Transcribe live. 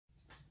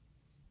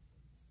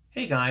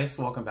Hey guys,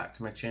 welcome back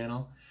to my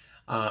channel.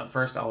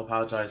 First, I'll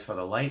apologize for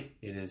the light.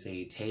 It is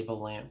a table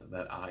lamp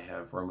that I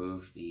have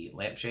removed the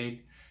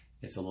lampshade.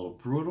 It's a little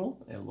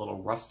brutal, a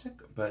little rustic,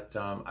 but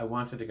I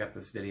wanted to get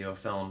this video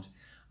filmed.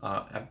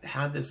 I've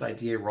had this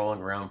idea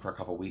rolling around for a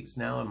couple weeks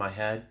now in my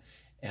head,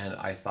 and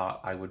I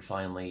thought I would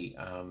finally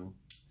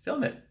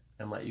film it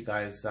and let you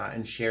guys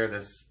and share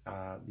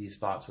these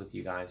thoughts with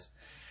you guys.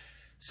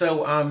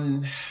 So,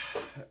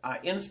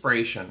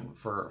 inspiration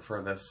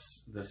for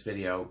this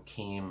video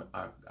came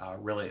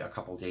really a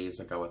couple days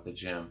ago at the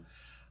gym.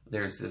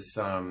 There's this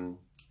kind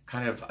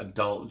of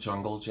adult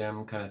jungle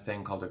gym kind of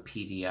thing called a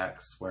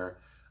PDX, where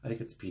I think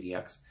it's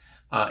PDX.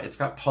 It's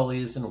got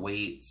pulleys and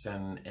weights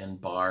and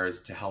bars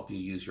to help you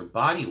use your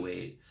body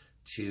weight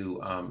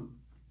to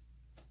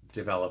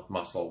develop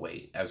muscle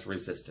weight as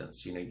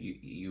resistance. You know,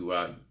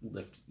 you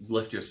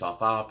lift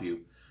yourself up,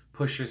 you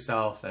push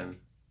yourself, and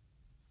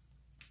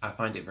I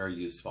find it very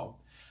useful.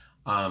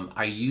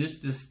 I use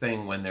this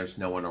thing when there's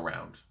no one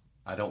around.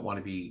 I don't want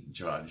to be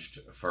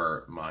judged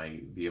for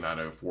the amount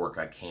of work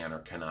I can or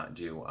cannot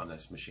do on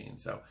this machine.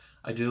 So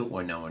I do it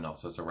when no one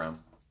else is around.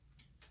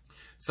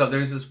 So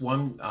there's this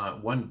one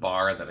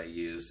bar that I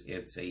use.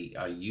 It's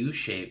a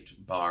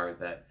U-shaped bar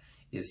that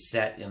is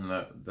set in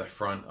the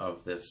front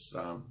of this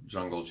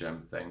jungle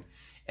gym thing.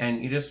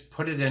 And you just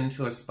put it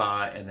into a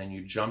spot, and then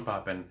you jump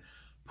up and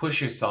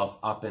push yourself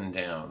up and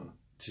down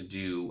to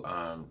do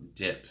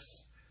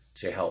dips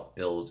to help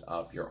build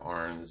up your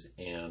arms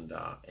and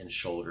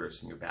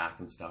shoulders and your back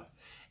and stuff.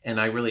 And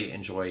I really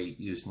enjoy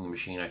using the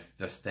machine.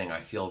 This thing,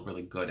 I feel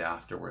really good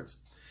afterwards.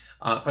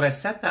 But I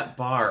set that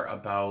bar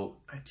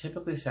I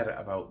typically set it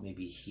about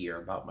maybe here,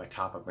 about my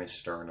top of my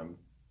sternum.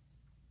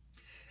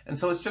 And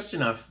so it's just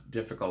enough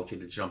difficulty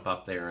to jump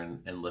up there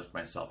and lift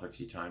myself a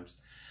few times.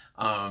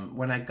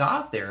 When I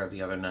got there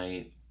the other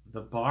night,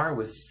 the bar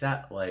was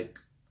set like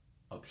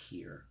up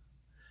here.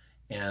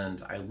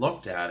 And I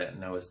looked at it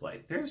and I was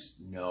like, there's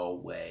no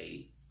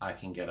way I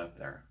can get up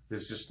there.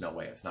 There's just no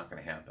way. It's not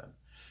going to happen.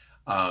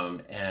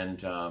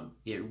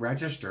 It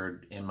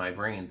registered in my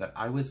brain that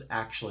I was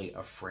actually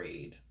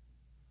afraid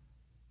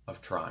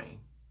of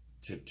trying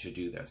to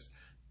do this.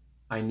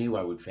 I knew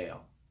I would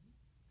fail.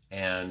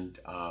 And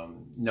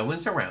no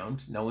one's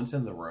around. No one's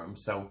in the room.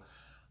 So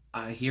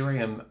here I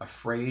am,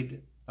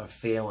 afraid of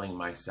failing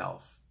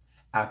myself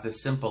at the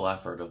simple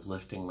effort of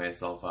lifting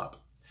myself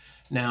up.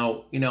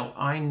 Now, you know,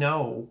 I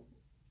know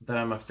that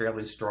I'm a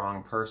fairly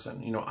strong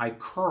person. You know, I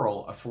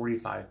curl a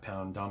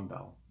 45-pound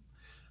dumbbell.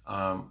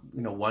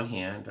 You know, one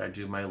hand, I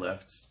do my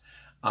lifts.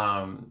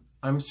 I'm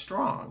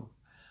strong,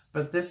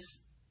 but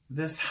this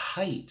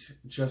height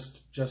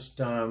just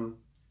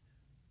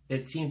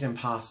it seemed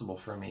impossible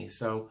for me.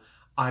 So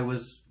I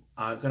was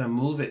going to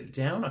move it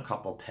down a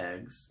couple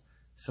pegs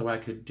so I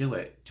could do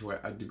it to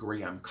a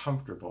degree I'm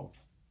comfortable.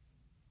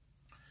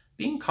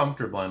 Being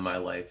comfortable in my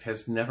life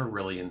has never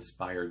really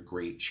inspired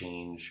great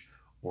change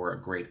or a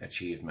great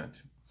achievement.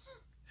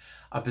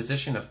 A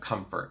position of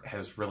comfort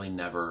has really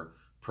never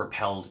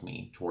propelled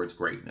me towards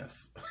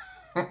greatness.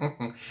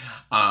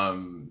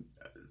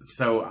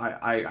 So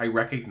I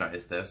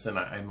recognize this, and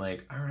I'm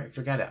like, all right,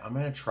 forget it. I'm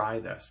going to try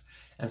this.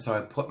 And so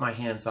I put my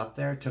hands up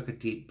there, took a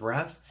deep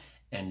breath,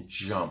 and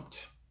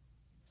jumped.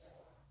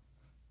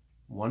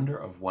 Wonder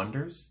of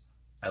wonders,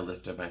 I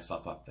lifted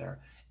myself up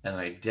there. And then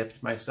I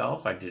dipped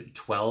myself. I did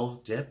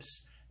 12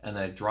 dips, and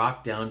then I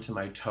dropped down to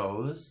my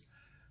toes,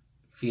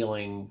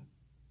 feeling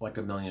like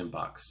 $1 million.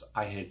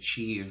 I had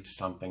achieved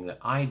something that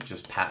I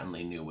just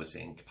patently knew was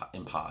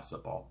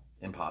impossible.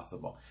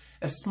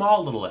 A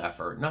small little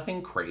effort,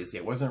 nothing crazy.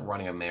 I wasn't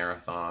running a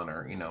marathon,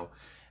 or, you know,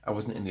 I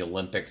wasn't in the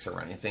Olympics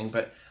or anything,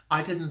 but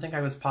I didn't think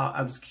I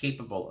was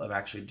capable of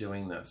actually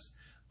doing this.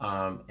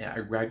 And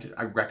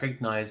I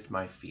recognized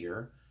my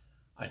fear.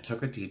 I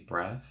took a deep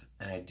breath,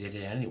 and I did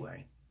it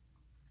anyway.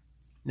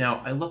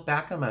 Now, I look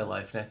back on my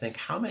life and I think,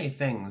 how many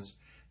things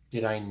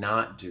did I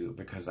not do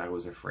because I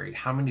was afraid?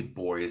 How many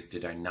boys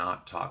did I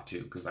not talk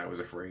to because I was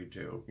afraid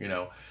to? You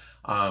know,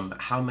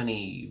 how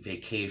many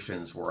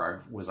vacations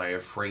was I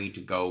afraid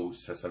to go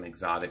to some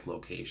exotic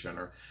location?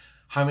 Or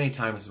how many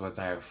times was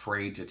I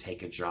afraid to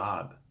take a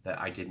job that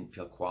I didn't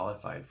feel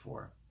qualified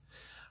for?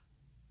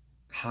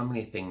 How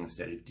many things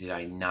did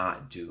I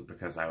not do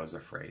because I was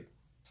afraid?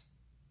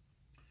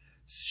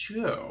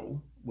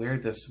 So,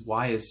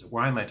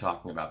 why am I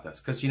talking about this?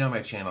 Because, you know,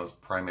 my channel is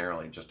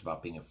primarily just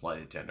about being a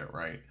flight attendant,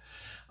 right?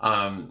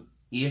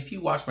 If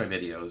you watch my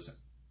videos,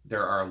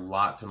 there are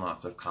lots and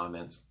lots of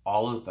comments,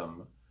 all of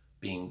them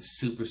being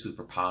super,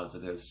 super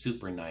positive,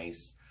 super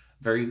nice,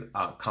 very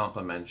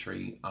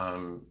complimentary.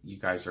 You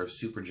guys are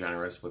super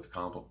generous with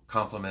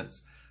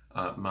compliments.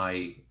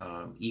 My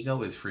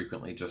ego is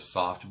frequently just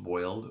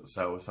soft-boiled,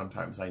 so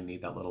sometimes I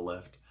need that little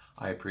lift.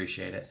 I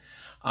appreciate it.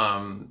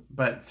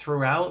 But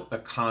throughout the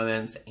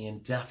comments,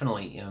 and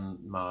definitely in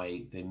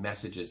the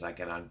messages I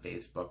get on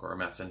Facebook or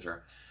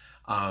Messenger,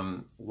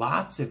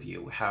 lots of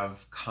you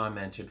have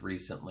commented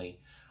recently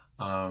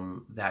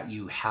that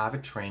you have a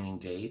training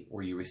date,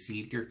 or you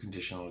received your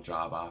conditional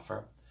job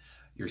offer,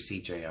 your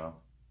CJO,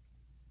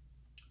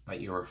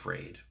 but you're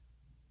afraid.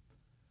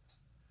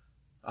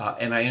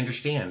 And I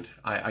understand.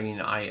 I mean,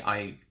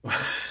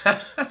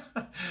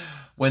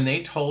 when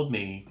they told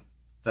me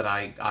that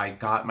I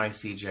got my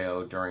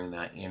CJO during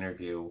that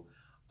interview,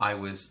 I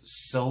was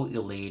so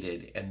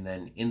elated and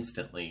then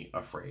instantly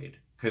afraid.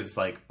 Because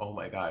like, oh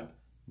my God,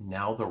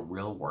 now the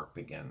real work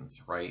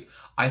begins, right?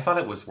 I thought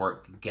it was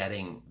work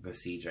getting the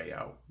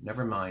CJO.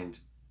 Never mind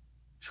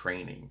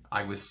training.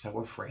 I was so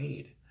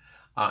afraid.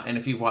 And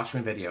if you've watched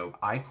my video,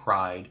 I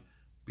cried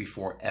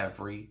before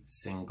every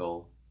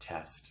single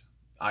test.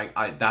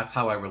 That's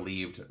how I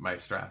relieved my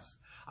stress.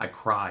 I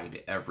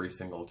cried every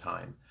single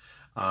time.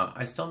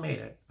 I still made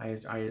it.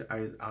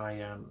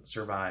 I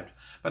survived.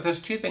 But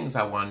there's two things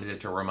I wanted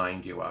to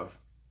remind you of.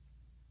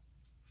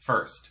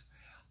 First,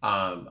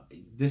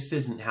 this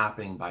isn't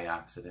happening by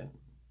accident.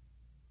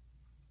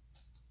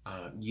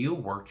 You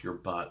worked your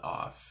butt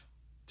off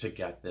to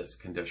get this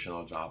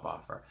conditional job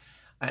offer.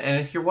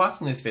 And if you're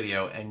watching this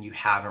video and you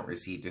haven't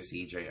received a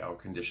CJO,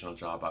 conditional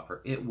job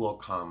offer, it will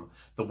come.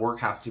 The work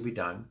has to be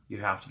done. You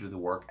have to do the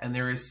work. And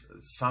there is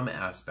some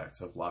aspects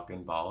of luck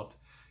involved.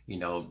 You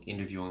know,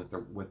 interviewing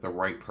with the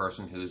right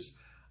person who's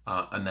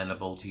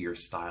amenable to your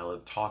style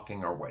of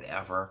talking or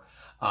whatever.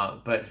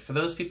 But for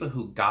those people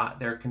who got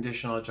their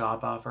conditional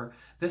job offer,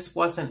 this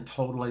wasn't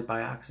totally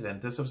by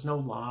accident. This was no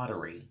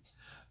lottery.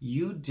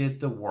 You did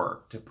the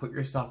work to put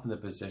yourself in the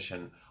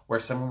position where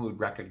someone would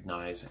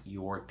recognize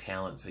your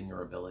talents and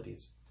your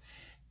abilities.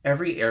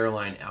 Every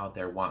airline out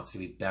there wants to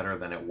be better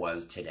than it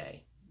was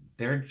today.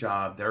 Their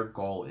job, their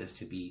goal is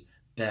to be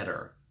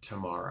better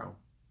tomorrow.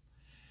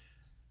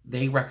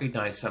 They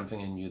recognize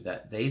something in you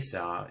that they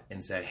saw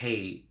and said,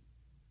 hey,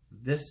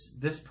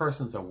 this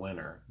person's a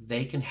winner.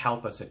 They can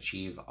help us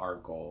achieve our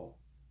goal.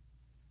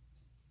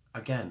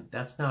 Again,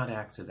 that's not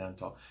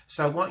accidental.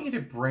 So I want you to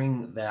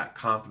bring that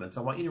confidence.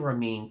 I want you to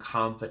remain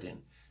confident.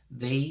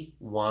 They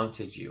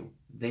wanted you.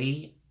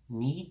 They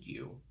need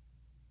you.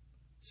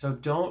 So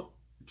don't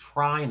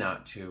try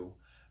not to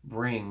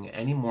bring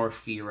any more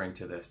fear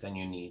into this than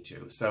you need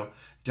to. So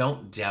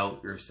don't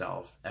doubt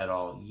yourself at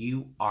all.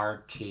 You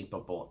are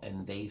capable,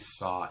 and they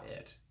saw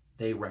it.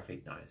 They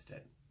recognized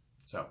it.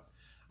 So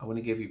I want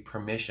to give you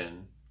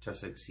permission to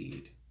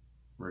succeed,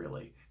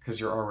 really, because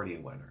you're already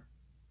a winner.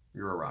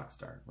 You're a rock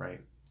star,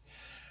 right?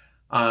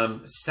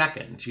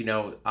 Second, you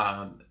know,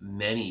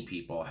 many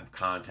people have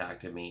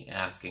contacted me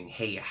asking,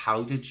 hey,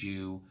 how did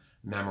you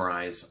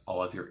memorize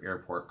all of your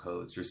airport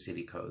codes, your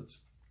city codes?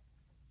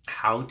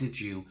 How did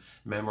you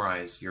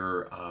memorize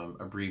your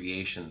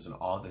abbreviations and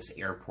all this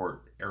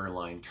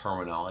airline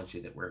terminology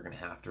that we're going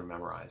to have to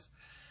memorize?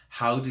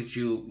 How did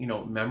you,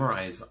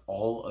 memorize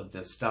all of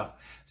this stuff?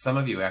 Some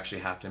of you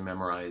actually have to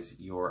memorize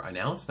your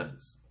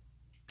announcements.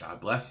 God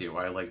bless you.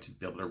 I like to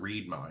be able to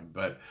read mine.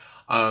 But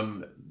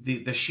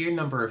the sheer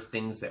number of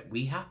things that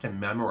we have to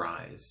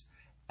memorize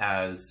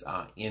as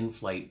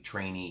in-flight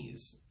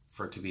trainees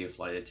to be a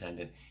flight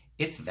attendant,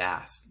 it's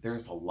vast.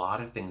 There's a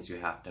lot of things you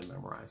have to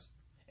memorize.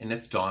 And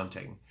it's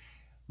daunting.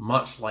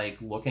 Much like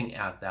looking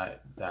at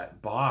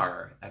that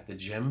bar at the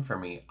gym for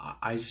me,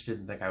 I just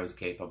didn't think I was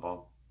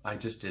capable. I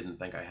just didn't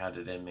think I had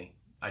it in me.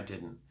 I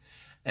didn't.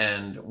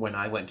 And when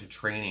I went to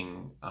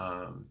training,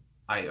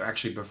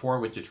 before I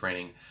went to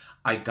training,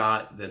 I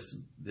got this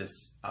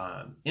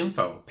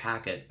info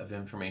packet of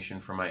information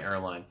from my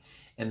airline.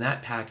 And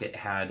that packet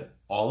had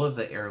all of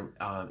the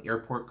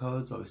airport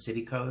codes, all the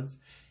city codes.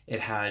 It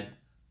had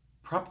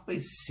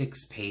probably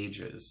 6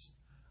 pages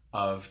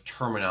of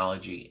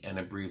terminology and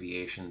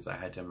abbreviations I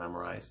had to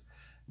memorize.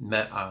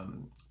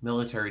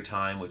 Military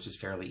time, which is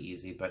fairly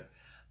easy, but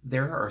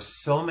there are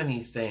so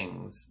many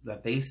things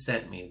that they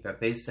sent me that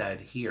they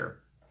said, here,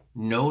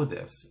 know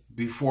this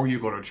before you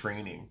go to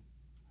training.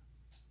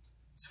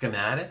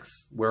 Schematics,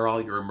 where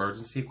all your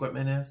emergency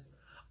equipment is.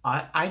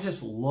 I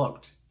just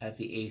looked at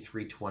the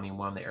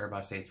A321, the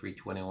Airbus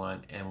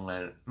A321, and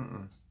went,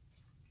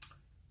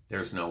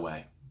 there's no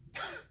way.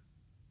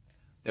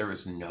 There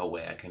is no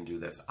way I can do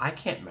this. I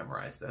can't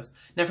memorize this.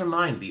 Never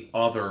mind the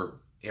other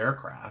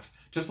aircraft.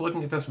 Just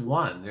looking at this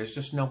one, there's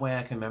just no way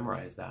I can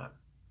memorize that.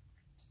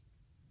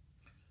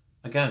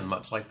 Again,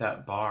 much like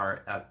that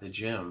bar at the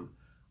gym,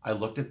 I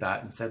looked at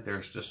that and said,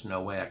 there's just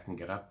no way I can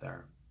get up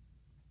there.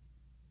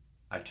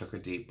 I took a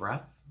deep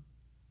breath.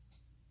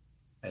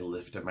 I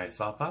lifted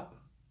myself up,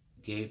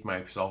 gave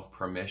myself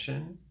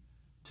permission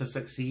to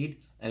succeed,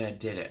 and I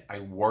did it. I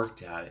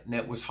worked at it, and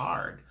it was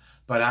hard.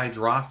 But I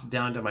dropped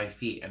down to my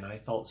feet, and I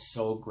felt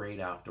so great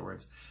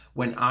afterwards.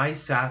 When I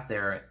sat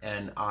there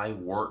and I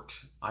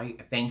worked,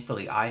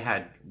 thankfully I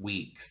had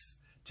weeks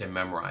to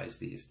memorize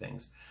these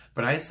things.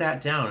 But I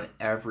sat down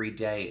every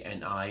day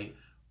and I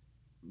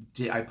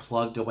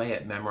plugged away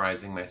at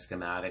memorizing my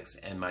schematics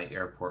and my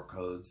airport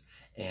codes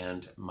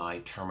and my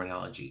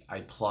terminology.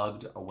 I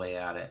plugged away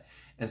at it.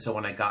 And so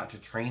when I got to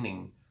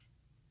training,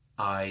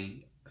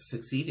 I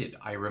succeeded.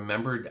 I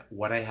remembered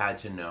what I had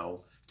to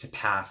know to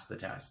pass the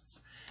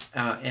tests.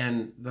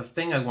 And the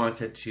thing I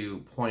wanted to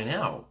point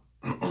out,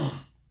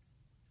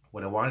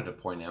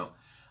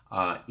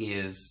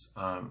 is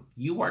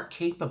you are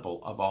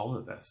capable of all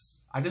of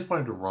this. I just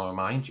wanted to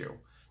remind you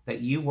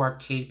that you are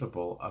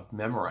capable of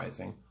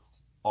memorizing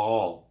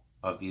all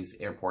of these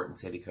airport and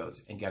city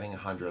codes and getting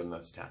 100 on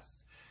those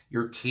tests.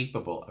 You're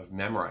capable of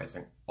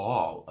memorizing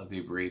all of the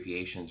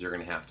abbreviations you're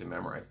going to have to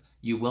memorize.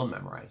 You will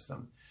memorize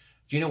them.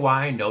 Do you know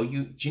why I know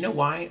you? Do you know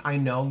why I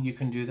know you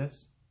can do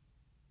this?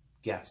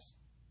 Guess.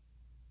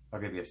 I'll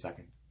give you a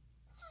second.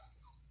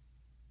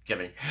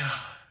 Kidding.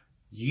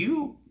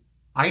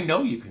 I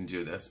know you can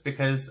do this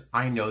because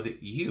I know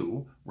that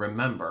you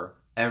remember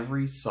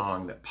every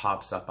song that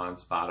pops up on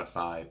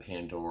Spotify,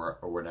 Pandora,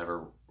 or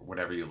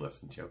whatever you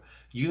listen to.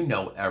 You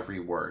know every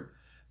word.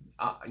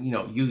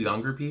 You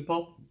younger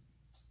people,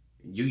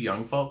 you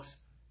young folks,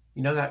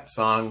 you know that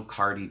song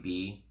Cardi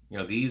B?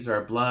 These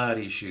are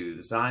bloody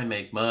shoes. I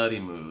make muddy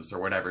moves, or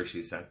whatever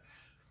she says.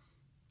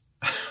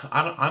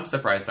 I'm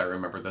surprised I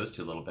remember those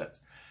two little bits.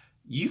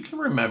 You can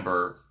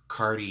remember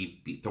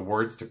Cardi B, the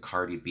words to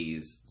Cardi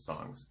B's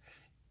songs.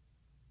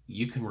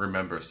 You can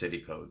remember city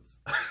codes.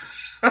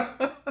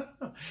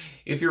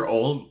 If you're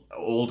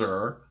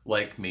older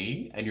like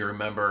me and you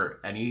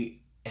remember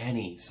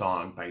any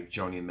song by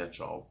Joni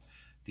Mitchell,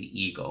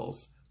 the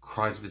Eagles,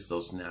 Crosby,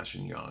 Stills, Nash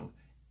and Young,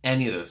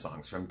 any of those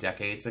songs from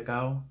decades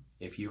ago,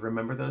 if you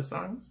remember those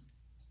songs,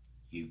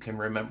 you can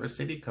remember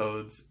city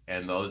codes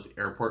and those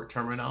airport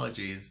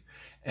terminologies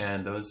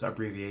and those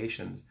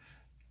abbreviations.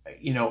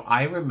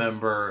 I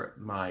remember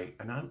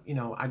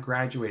I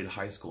graduated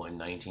high school in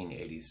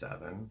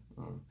 1987.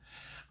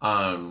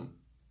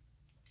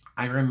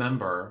 I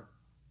remember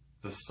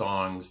the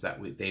songs that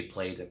they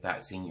played at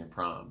that senior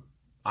prom.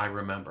 I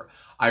remember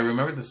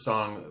the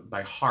song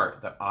by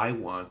heart that I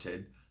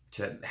wanted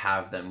to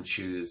have them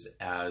choose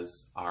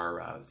as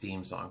our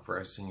theme song for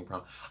our senior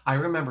prom. I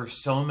remember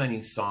so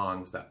many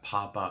songs that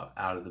pop up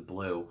out of the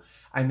blue.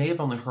 I may have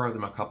only heard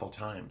them a couple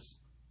times,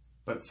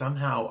 but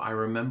somehow I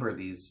remember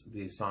these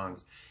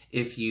songs.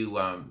 If you,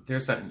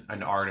 there's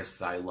an artist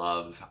that I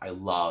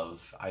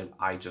love,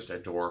 I just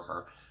adore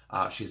her.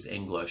 She's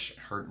English.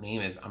 Her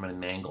name is, I'm going to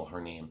mangle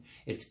her name.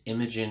 It's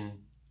Imogen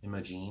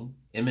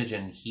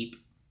Heap,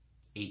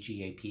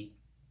 Heap.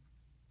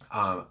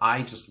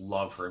 I just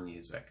love her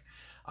music.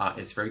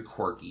 It's very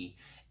quirky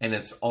and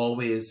it's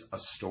always a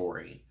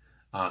story.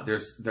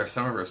 There's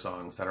some of her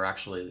songs that are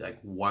actually like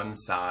one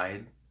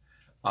side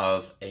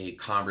of a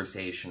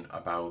conversation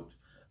about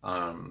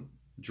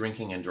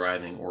drinking and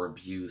driving or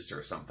abuse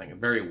or something.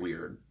 Very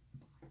weird,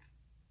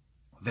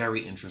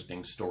 very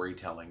interesting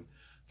storytelling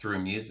through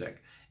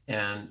music.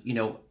 And,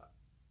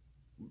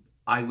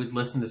 I would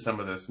listen to some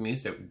of this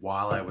music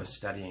while I was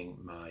studying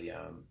my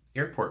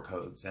airport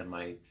codes and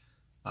my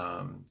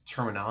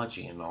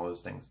terminology and all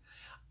those things.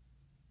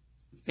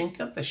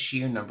 Think of the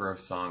sheer number of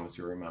songs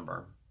you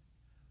remember.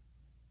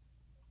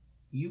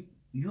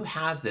 You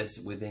have this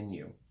within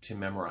you to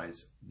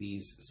memorize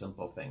these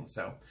simple things.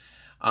 So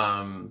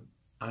I'm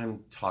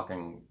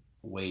talking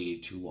way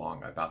too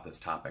long about this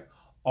topic.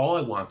 All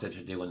I wanted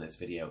to do in this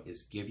video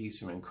is give you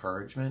some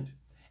encouragement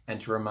and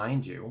to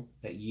remind you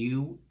that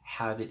you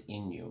have it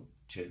in you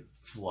to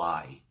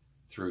fly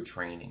through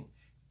training,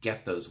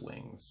 get those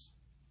wings,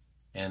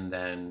 and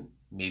then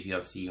maybe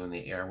I'll see you in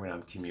the air when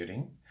I'm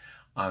commuting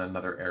on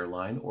another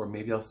airline, or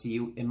maybe I'll see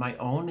you in my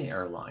own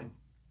airline.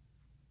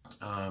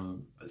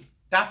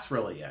 That's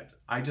really it.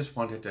 I just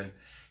wanted to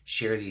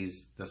share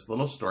this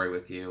little story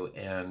with you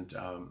and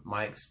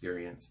my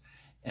experience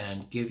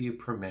and give you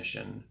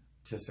permission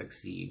to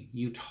succeed.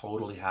 You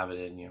totally have it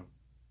in you.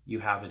 You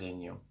have it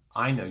in you.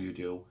 I know you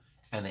do,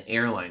 and the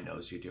airline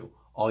knows you do.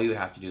 All you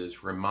have to do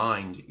is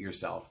remind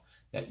yourself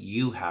that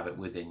you have it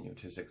within you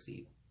to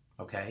succeed,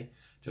 okay?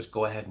 Just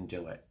go ahead and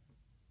do it.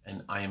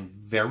 And I am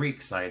very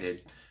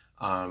excited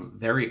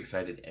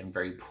and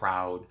very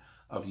proud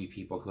of you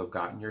people who have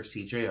gotten your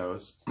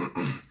CJOs.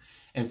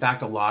 In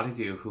fact, a lot of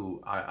you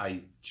who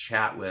I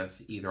chat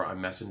with either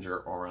on Messenger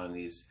or on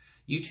these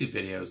YouTube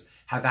videos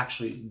have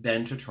actually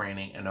been to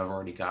training and have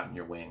already gotten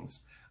your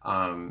wings.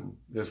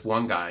 There's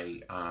one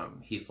guy,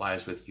 he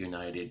flies with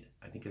United.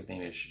 I think his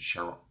name is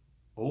Cheryl.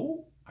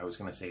 Oh, I was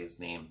going to say his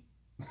name.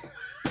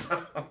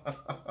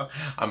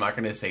 I'm not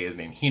going to say his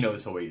name. He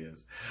knows who he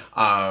is.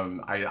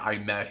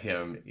 I met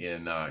him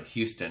in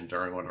Houston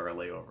during one of our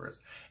layovers.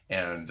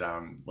 And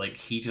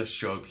he just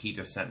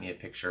sent me a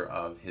picture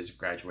of his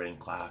graduating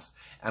class.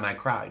 And I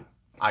cried.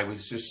 I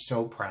was just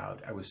so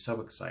proud. I was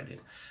so excited.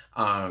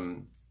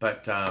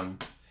 But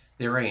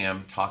there I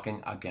am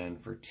talking again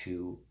for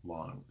too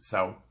long.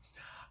 So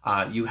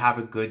you have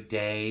a good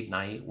day,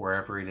 night,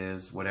 wherever it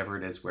is, whatever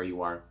it is where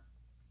you are.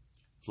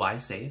 Fly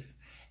safe,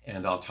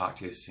 and I'll talk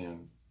to you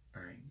soon.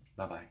 All right,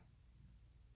 bye-bye.